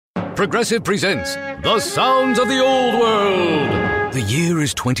Progressive presents The Sounds of the Old World. The year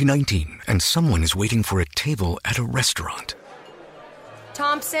is 2019, and someone is waiting for a table at a restaurant.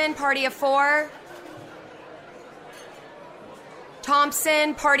 Thompson, party of four.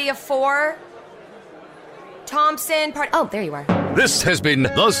 Thompson, party of four. Thompson, party... Oh, there you are. This has been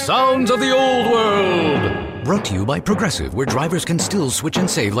The Sounds of the Old World. Brought to you by Progressive, where drivers can still switch and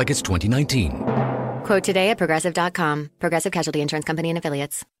save like it's 2019. Quote today at Progressive.com. Progressive Casualty Insurance Company and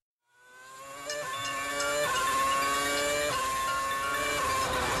Affiliates.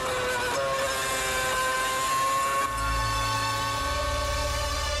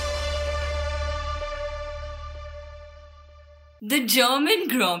 The German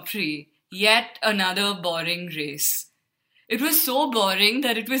Grand Prix, yet another boring race. It was so boring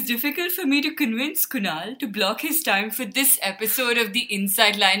that it was difficult for me to convince Kunal to block his time for this episode of the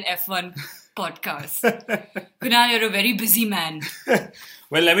Inside Line F1 podcast. Kunal, you're a very busy man.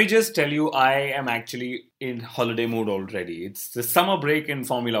 Well, let me just tell you, I am actually in holiday mood already. It's the summer break in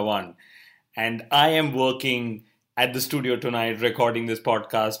Formula One, and I am working at the studio tonight recording this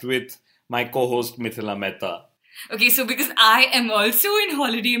podcast with my co-host Mithila Mehta. Okay, so because I am also in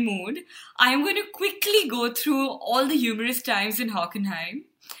holiday mood, I'm going to quickly go through all the humorous times in Hockenheim.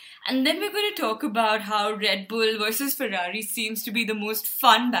 And then we're going to talk about how Red Bull versus Ferrari seems to be the most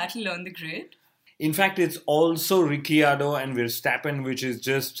fun battle on the grid. In fact, it's also Ricciardo and Verstappen, which is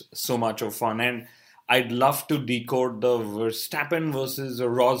just so much of fun. And I'd love to decode the Verstappen versus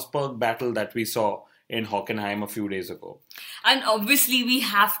Rosberg battle that we saw in Hockenheim a few days ago. And obviously we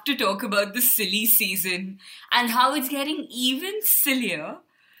have to talk about the silly season and how it's getting even sillier.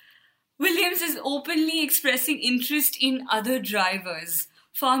 Williams is openly expressing interest in other drivers.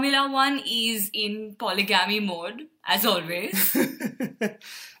 Formula One is in polygamy mode, as always.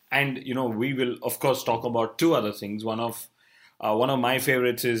 And, we will, of course, talk about two other things. One of my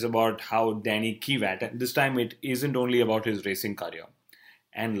favorites is about how Danny Kivat, and this time it isn't only about his racing career.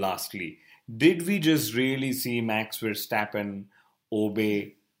 And lastly, did we just really see Max Verstappen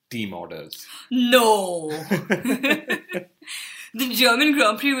obey team orders? No! The German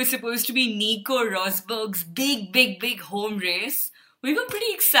Grand Prix was supposed to be Nico Rosberg's big home race. We were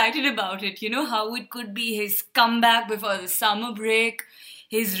pretty excited about it, how it could be his comeback before the summer break,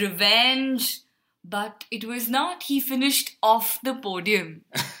 his revenge. But it was not. He finished off the podium.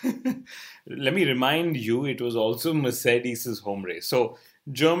 Let me remind you, it was also Mercedes' home race. So,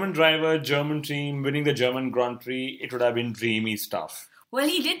 German driver, German team, winning the German Grand Prix, it would have been dreamy stuff. Well,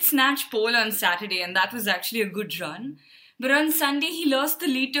 he did snatch pole on Saturday, and that was actually a good run. But on Sunday, he lost the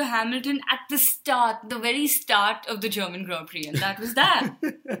lead to Hamilton at the very start of the German Grand Prix, and that was that.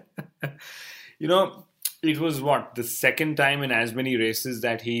 It was the second time in as many races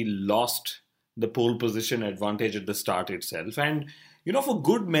that he lost the pole position advantage at the start itself. And for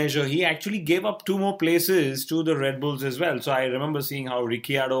good measure, he actually gave up 2 more places to the Red Bulls as well. So I remember seeing how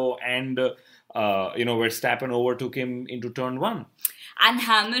Ricciardo and, Verstappen overtook him into turn 1. And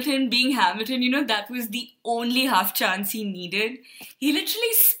Hamilton, being Hamilton, that was the only half chance he needed. He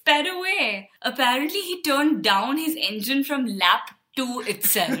literally sped away. Apparently, he turned down his engine from lap 2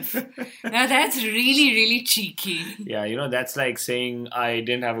 itself. Now, that's really, really cheeky. Yeah, that's like saying I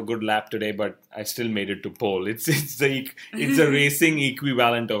didn't have a good lap today, but I still made it to pole. It's a racing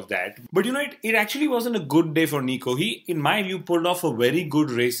equivalent of that. But it actually wasn't a good day for Nico. He, in my view, pulled off a very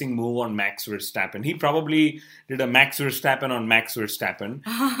good racing move on Max Verstappen. He probably did a Max Verstappen on Max Verstappen.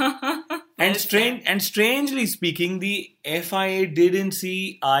 And strangely speaking, the FIA didn't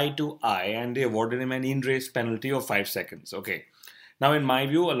see eye to eye, and they awarded him an in-race penalty of 5 seconds. Okay. Now, in my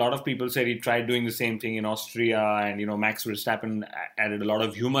view, a lot of people said he tried doing the same thing in Austria, and, Max Verstappen added a lot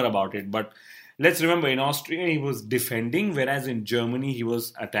of humor about it. But let's remember, in Austria, he was defending, whereas in Germany, he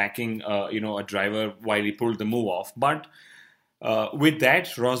was attacking, a driver while he pulled the move off. But with that,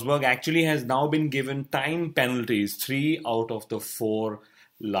 Rosberg actually has now been given time penalties, 3 out of the 4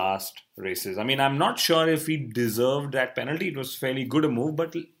 last races. I mean, I'm not sure if he deserved that penalty. It was fairly good a move,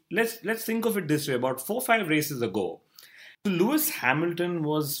 but let's think of it this way. About 4-5 races ago, Lewis Hamilton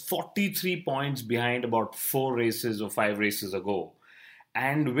was 43 points behind about 4 races or 5 races ago.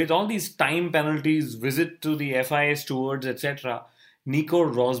 And with all these time penalties, visit to the FIA stewards, etc., Nico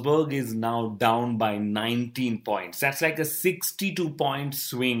Rosberg is now down by 19 points. That's like a 62-point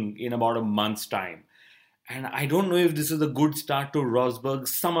swing in about a month's time. And I don't know if this is a good start to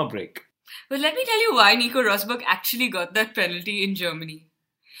Rosberg's summer break. But let me tell you why Nico Rosberg actually got that penalty in Germany.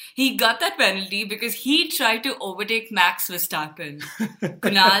 He got that penalty because he tried to overtake Max Verstappen.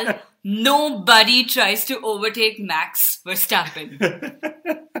 Kunal, nobody tries to overtake Max Verstappen.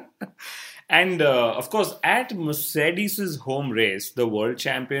 And of course, at Mercedes' home race, the world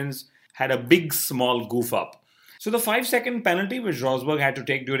champions had a big small goof up. So the 5-second penalty which Rosberg had to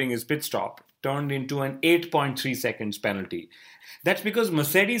take during his pit stop turned into an 8.3 seconds penalty. That's because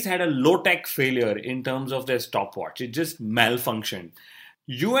Mercedes had a low-tech failure in terms of their stopwatch. It just malfunctioned.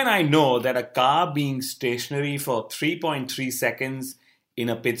 You and I know that a car being stationary for 3.3 seconds in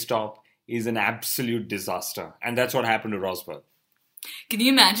a pit stop is an absolute disaster. And that's what happened to Rosberg. Can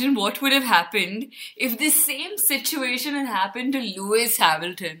you imagine what would have happened if this same situation had happened to Lewis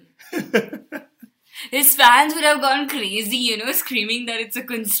Hamilton? His fans would have gone crazy, screaming that it's a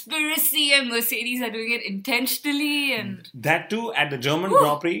conspiracy and Mercedes are doing it intentionally. And that too at the German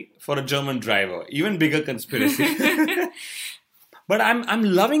Grand Prix for a German driver. Even bigger conspiracy. But I'm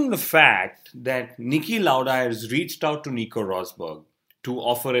loving the fact that Niki Lauda has reached out to Nico Rosberg to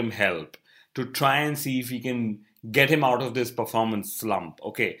offer him help, to try and see if he can get him out of this performance slump.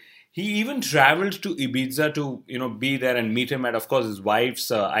 Okay. He even traveled to Ibiza to, be there and meet him at, of course, his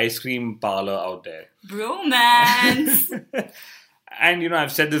wife's ice cream parlor out there. Bromance! And,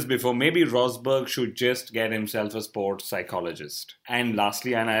 I've said this before, maybe Rosberg should just get himself a sports psychologist. And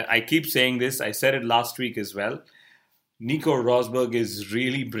lastly, and I keep saying this, I said it last week as well, Nico Rosberg is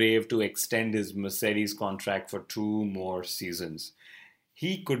really brave to extend his Mercedes contract for 2 more seasons.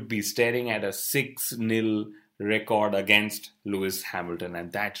 He could be staring at a 6-0 record against Lewis Hamilton,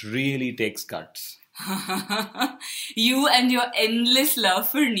 and that really takes guts. You and your endless love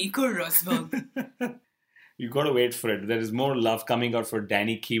for Nico Rosberg. You gotta wait for it. There is more love coming out for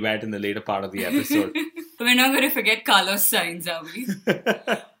Danny Kiewit in the later part of the episode. We're not going to forget Carlos Sainz, are we?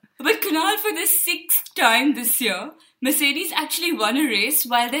 But Kunal, for the 6th time this year, Mercedes actually won a race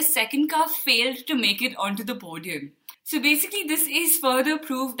while their second car failed to make it onto the podium. So basically, this is further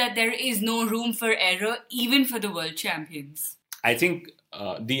proof that there is no room for error, even for the world champions. I think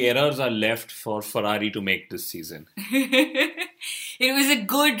the errors are left for Ferrari to make this season. It was a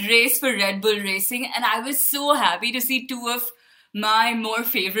good race for Red Bull Racing, and I was so happy to see 2 of my more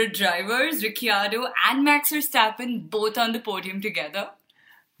favorite drivers, Ricciardo and Max Verstappen, both on the podium together.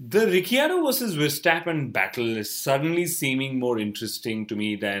 The Ricciardo versus Verstappen battle is suddenly seeming more interesting to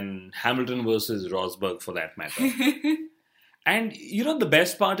me than Hamilton versus Rosberg, for that matter. And the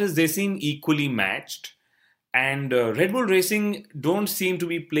best part is they seem equally matched. And Red Bull Racing don't seem to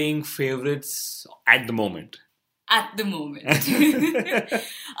be playing favourites at the moment. At the moment.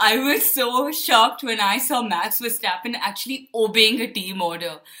 I was so shocked when I saw Max Verstappen actually obeying a team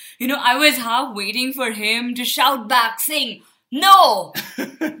order. I was half waiting for him to shout back saying, "No!"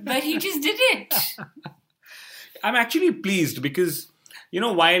 But he just did it. I'm actually pleased because,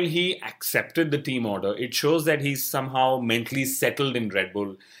 while he accepted the team order, it shows that he's somehow mentally settled in Red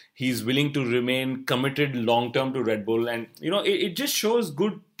Bull. He's willing to remain committed long-term to Red Bull. And, it just shows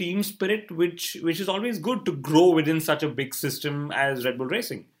good team spirit, which is always good to grow within such a big system as Red Bull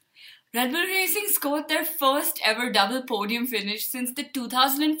Racing. Red Bull Racing scored their first ever double podium finish since the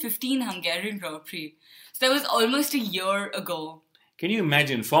 2015 Hungarian Grand Prix. So that was almost a year ago. Can you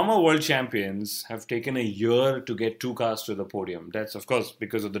imagine? Former world champions have taken a year to get 2 cars to the podium. That's, of course,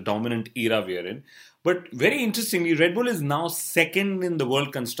 because of the dominant era we are in. But very interestingly, Red Bull is now second in the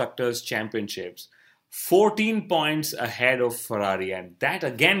World Constructors' Championships, 14 points ahead of Ferrari. And that,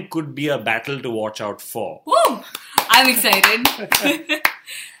 again, could be a battle to watch out for. Woo! I'm excited.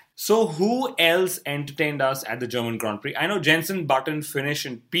 So who else entertained us at the German Grand Prix? I know Jenson Button finished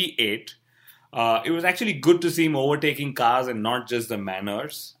in P8. It was actually good to see him overtaking cars and not just the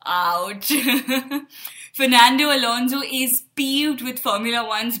manners. Ouch. Fernando Alonso is peeved with Formula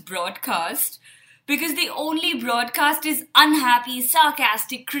One's broadcast because they only broadcast his unhappy,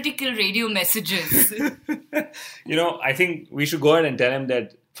 sarcastic, critical radio messages. I think we should go ahead and tell him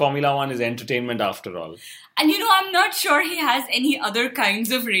that Formula One is entertainment after all. And I'm not sure he has any other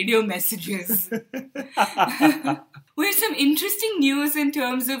kinds of radio messages. We have some interesting news in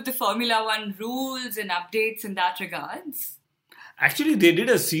terms of the Formula One rules and updates in that regards. Actually, they did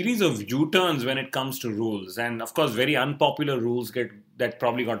a series of U-turns when it comes to rules. And of course, very unpopular rules that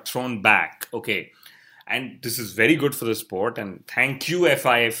probably got thrown back. Okay. And this is very good for the sport. And thank you,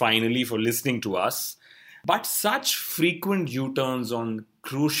 FIA, finally, for listening to us. But such frequent U-turns on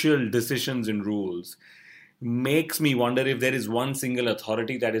crucial decisions in rules makes me wonder if there is one single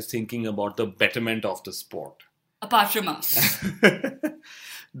authority that is thinking about the betterment of the sport. Apart from us.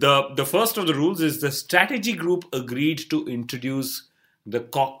 The first of the rules is the strategy group agreed to introduce the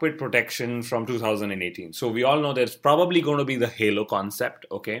cockpit protection from 2018. So we all know there's probably going to be the halo concept,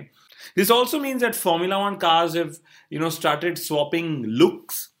 okay? This also means that Formula One cars have, started swapping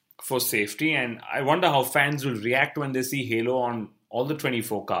looks for safety, and I wonder how fans will react when they see halo on all the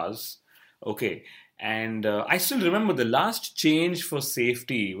 24 cars. Okay. And I still remember the last change for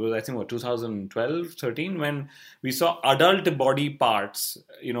safety was, I think, 2012, 13, when we saw adult body parts,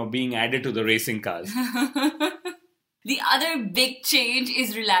 being added to the racing cars. The other big change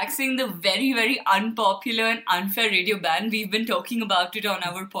is relaxing the very, very unpopular and unfair radio ban. We've been talking about it on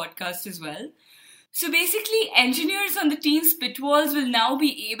our podcast as well. So basically, engineers on the team's pit walls will now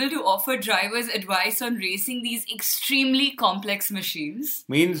be able to offer drivers advice on racing these extremely complex machines.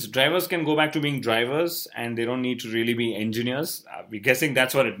 Means drivers can go back to being drivers and they don't need to really be engineers. We're guessing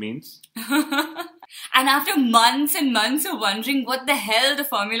that's what it means. And after months and months of wondering what the hell the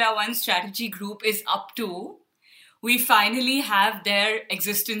Formula One strategy group is up to, we finally have their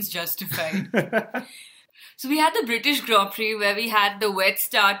existence justified. So we had the British Grand Prix where we had the wet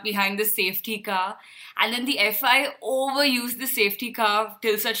start behind the safety car, and then the FI overused the safety car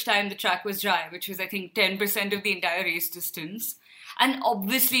till such time the track was dry, which was, I think, 10% of the entire race distance. And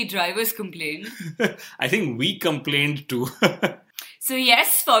obviously drivers complained. I think we complained too. So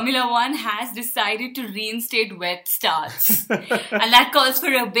yes, Formula One has decided to reinstate wet starts. And that calls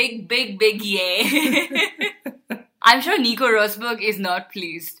for a big, big, big yay. I'm sure Nico Rosberg is not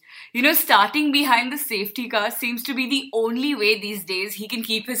pleased. Starting behind the safety car seems to be the only way these days he can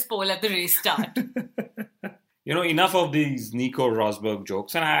keep his pole at the race start. Enough of these Nico Rosberg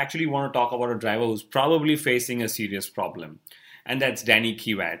jokes, and I actually want to talk about a driver who's probably facing a serious problem. And that's Danny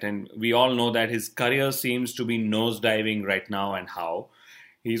Kiewat. And we all know that his career seems to be nosediving right now, and how.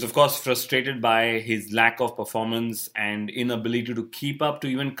 He's, of course, frustrated by his lack of performance and inability to keep up to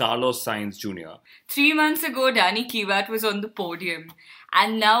even Carlos Sainz Jr. 3 months ago, Danny Kiewat was on the podium.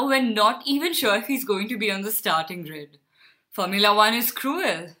 And now we're not even sure if he's going to be on the starting grid. Formula One is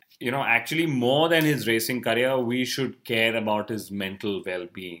cruel. Actually, more than his racing career, we should care about his mental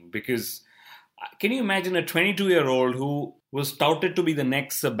well-being. Because can you imagine a 22-year-old who was touted to be the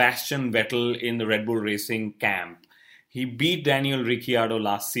next Sebastian Vettel in the Red Bull Racing camp? He beat Daniel Ricciardo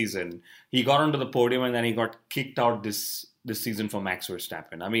last season. He got onto the podium and then he got kicked out this season for Max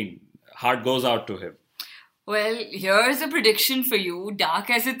Verstappen. I mean, heart goes out to him. Well, here's a prediction for you, dark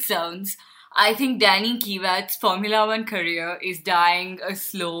as it sounds. I think Danny Kiewat's Formula One career is dying a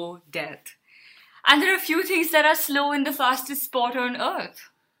slow death. And there are a few things that are slow in the fastest sport on earth.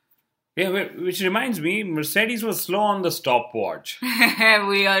 Yeah, which reminds me, Mercedes was slow on the stopwatch.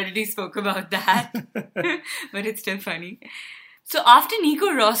 We already spoke about that. But it's still funny. So after Nico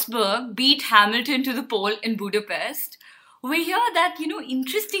Rosberg beat Hamilton to the pole in Budapest, we hear that,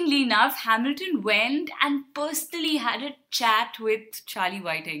 interestingly enough, Hamilton went and personally had a chat with Charlie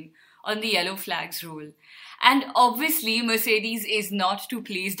Whiting on the yellow flags rule. And obviously, Mercedes is not too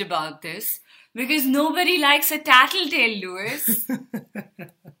pleased about this because nobody likes a tattletale, Lewis.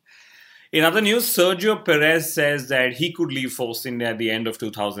 In other news, Sergio Perez says that he could leave Force India at the end of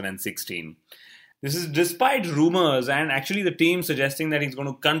 2016. This is despite rumors and actually the team suggesting that he's going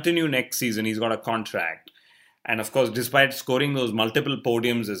to continue next season. He's got a contract. And of course, despite scoring those multiple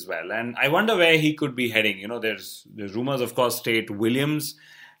podiums as well. And I wonder where he could be heading. There's rumors, of course, state Williams.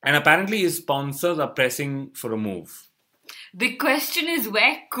 And apparently his sponsors are pressing for a move. The question is,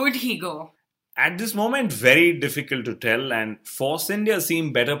 where could he go? At this moment, very difficult to tell, and Force India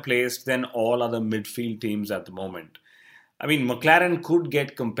seem better placed than all other midfield teams at the moment. I mean, McLaren could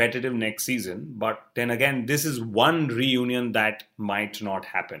get competitive next season, but then again, this is one reunion that might not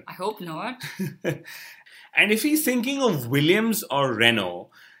happen. I hope not. And if he's thinking of Williams or Renault,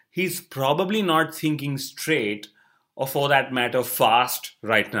 he's probably not thinking straight, or for that matter, fast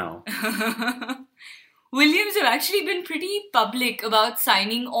right now. Williams have actually been pretty public about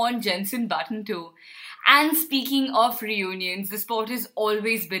signing on Jenson Button too. And speaking of reunions, the sport has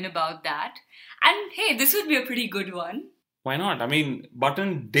always been about that. And hey, this would be a pretty good one. Why not? I mean,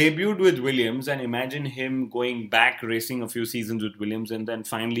 Button debuted with Williams, and imagine him going back racing a few seasons with Williams and then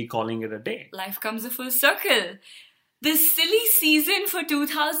finally calling it a day. Life comes a full circle. The silly season for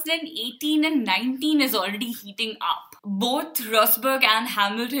 2018 and 19 is already heating up. Both Rosberg and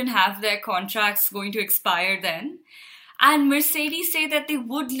Hamilton have their contracts going to expire then. And Mercedes say that they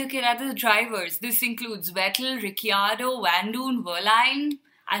would look at other drivers. This includes Vettel, Ricciardo, Vandoorne, Verlaine,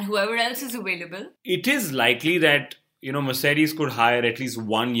 and whoever else is available. It is likely that, Mercedes could hire at least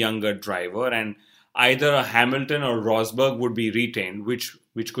one younger driver, and either a Hamilton or Rosberg would be retained, which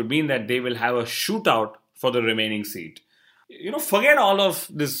could mean that they will have a shootout for the remaining seat. Forget all of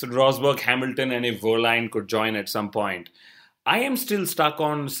this Rosberg, Hamilton, and if Verlaine could join at some point. I am still stuck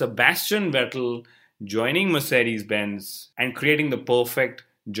on Sebastian Vettel joining Mercedes-Benz and creating the perfect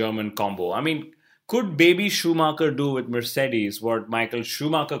German combo. I mean, Could baby Schumacher do with Mercedes what Michael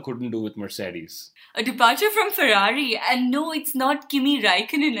Schumacher couldn't do with Mercedes? A departure from Ferrari, and no, it's not Kimi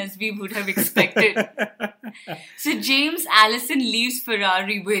Raikkonen as we would have expected. So James Allison leaves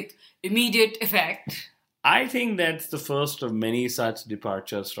Ferrari with immediate effect. I think that's the first of many such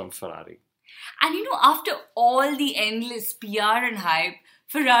departures from Ferrari. And after all the endless PR and hype,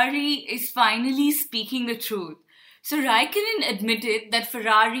 Ferrari is finally speaking the truth. So Raikkonen admitted that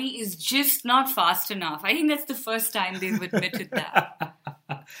Ferrari is just not fast enough. I think that's the first time they've admitted that.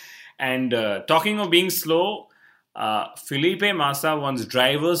 And talking of being slow, Felipe Massa wants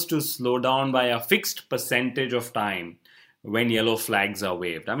drivers to slow down by a fixed percentage of time when yellow flags are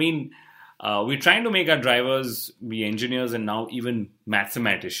waved. I mean, we're trying to make our drivers be engineers and now even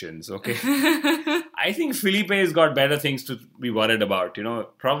mathematicians, okay? I think Felipe has got better things to be worried about,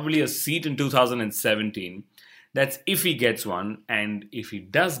 probably a seat in 2017. That's if he gets one, and if he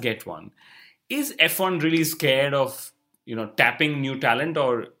does get one. Is F1 really scared of, tapping new talent,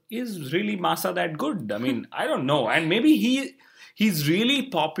 or is really Massa that good? I mean, I don't know. And maybe he's really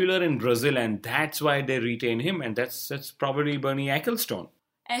popular in Brazil, and that's why they retain him, and that's probably Bernie Ecclestone.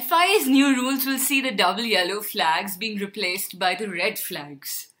 FIA's new rules will see the double yellow flags being replaced by the red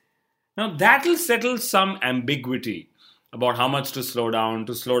flags. Now, that'll settle some ambiguity about how much to slow down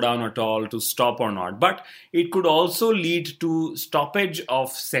at all, to stop or not. But it could also lead to stoppage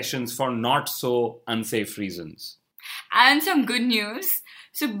of sessions for not so unsafe reasons. And some good news.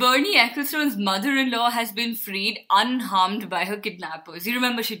 So Bernie Ecclestone's mother-in-law has been freed unharmed by her kidnappers. You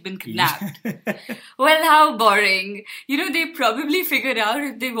remember she'd been kidnapped. Well, how boring. They probably figured out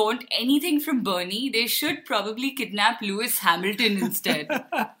if they want anything from Bernie, they should probably kidnap Lewis Hamilton instead.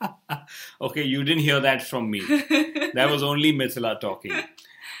 Okay, you didn't hear that from me. That was only Mithila talking.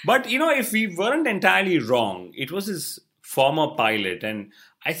 But, if we weren't entirely wrong, it was his former pilot. And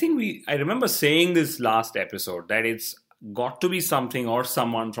I remember saying this last episode, that it's got to be something or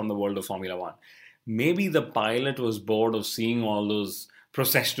someone from the world of Formula One. Maybe the pilot was bored of seeing all those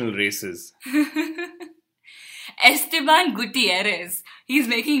processional races. Esteban Gutierrez, he's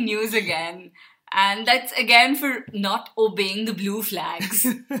making news again. And that's again for not obeying the blue flags.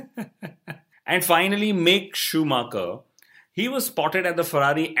 And finally, Mick Schumacher. He was spotted at the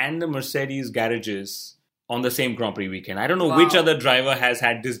Ferrari and the Mercedes garages on the same Grand Prix weekend. I don't know which other driver has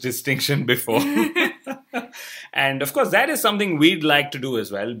had this distinction before. And of course, that is something we'd like to do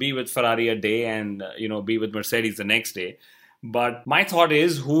as well. Be with Ferrari a day and, be with Mercedes the next day. But my thought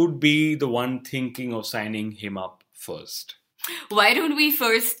is, who'd be the one thinking of signing him up first? Why don't we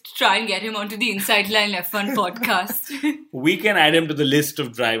first try and get him onto the Inside Line F1 podcast? We can add him to the list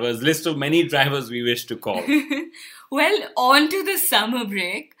of many drivers we wish to call. Well, on to the summer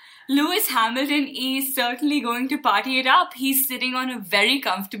break. Lewis Hamilton is certainly going to party it up. He's sitting on a very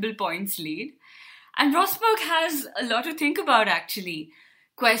comfortable points lead. And Rosberg has a lot to think about, actually.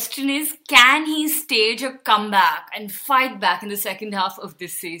 Question is, can he stage a comeback and fight back in the second half of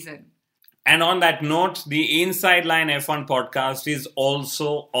this season? And on that note, the Inside Line F1 podcast is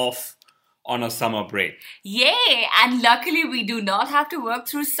also off on a summer break. Yay! And luckily we do not have to work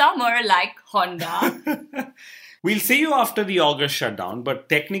through summer like Honda. We'll see you after the August shutdown, but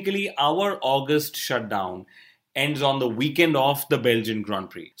technically our August shutdown ends on the weekend of the Belgian Grand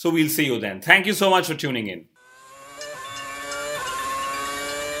Prix. So we'll see you then. Thank you so much for tuning in.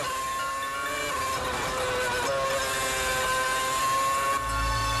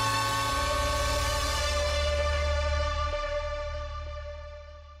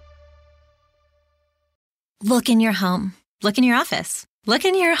 Look in your home. Look in your office. Look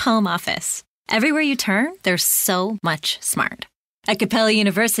in your home office. Everywhere you turn, there's so much smart. At Capella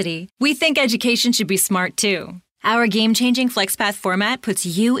University, we think education should be smart too. Our game-changing FlexPath format puts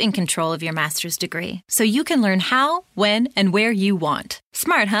you in control of your master's degree, so you can learn how, when, and where you want.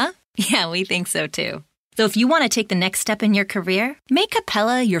 Smart, huh? Yeah, we think so too. So if you want to take the next step in your career, make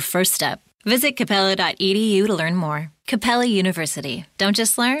Capella your first step. Visit capella.edu to learn more. Capella University. Don't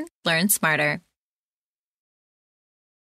just learn smarter.